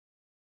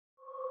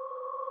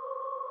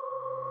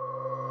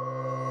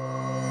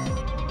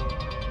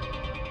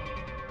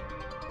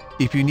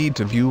If you need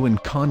to view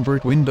and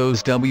convert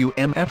Windows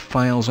WMF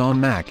files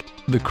on Mac,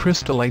 the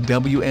Crystalite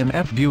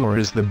WMF Viewer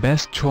is the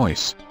best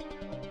choice.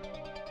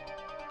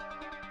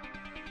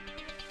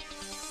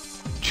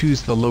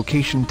 Choose the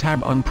Location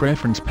tab on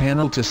Preference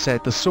panel to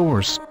set the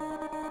source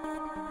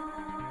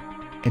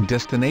and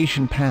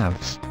destination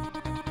paths.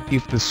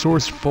 If the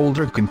source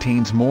folder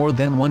contains more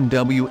than one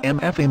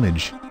WMF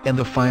image, and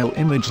the File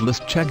Image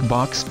List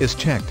checkbox is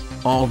checked,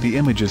 all the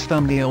image's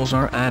thumbnails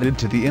are added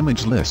to the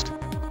image list.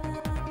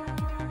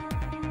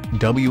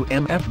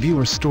 WMF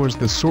Viewer stores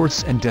the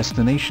source and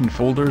destination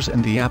folders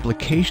and the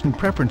application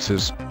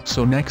preferences,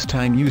 so next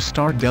time you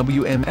start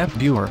WMF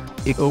Viewer,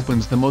 it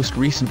opens the most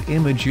recent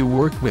image you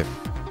work with.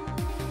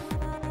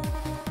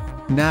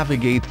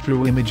 Navigate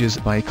through images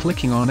by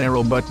clicking on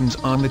arrow buttons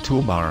on the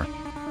toolbar.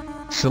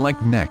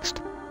 Select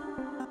Next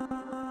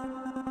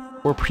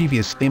or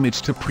Previous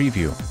Image to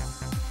preview.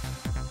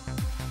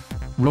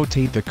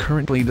 Rotate the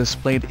currently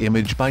displayed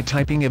image by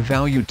typing a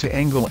value to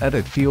Angle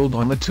Edit field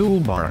on the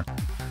toolbar,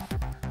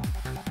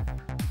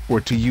 or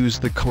to use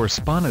the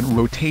corresponding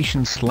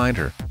rotation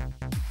slider.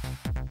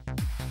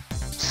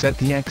 Set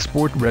the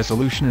export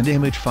resolution and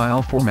image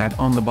file format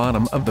on the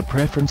bottom of the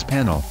Preference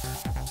panel.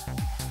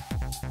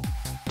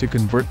 To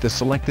convert the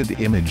selected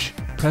image,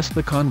 press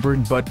the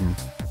Convert button,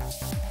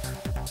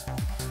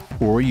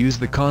 or use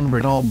the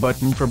Convert All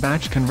button for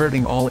batch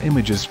converting all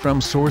images from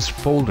source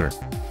folder.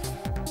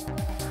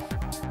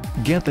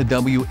 Get the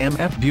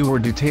WMF Viewer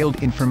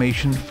detailed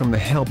information from the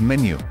Help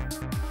menu.